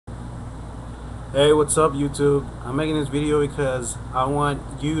Hey, what's up, YouTube? I'm making this video because I want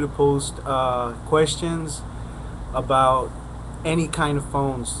you to post questions about any kind of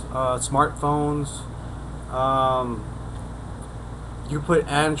phones, smartphones. Um, you put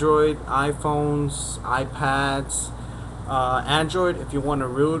Android, iPhones, iPads. Android if you want to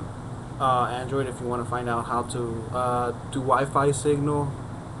root. Android if you want to find out how to do Wi-Fi signal.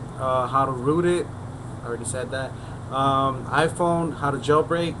 How to root it. I already said that. iPhone, how to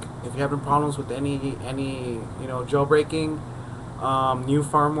jailbreak. If you're having problems with any jailbreaking, new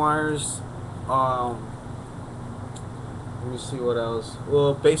firmwares. Um, Let me see what else.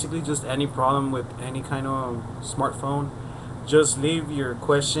 Well, basically just any problem with any kind of smartphone. Just leave your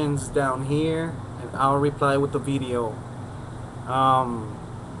questions down here, and I'll reply with the video. Um,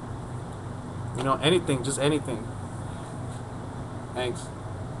 anything, just anything. Thanks.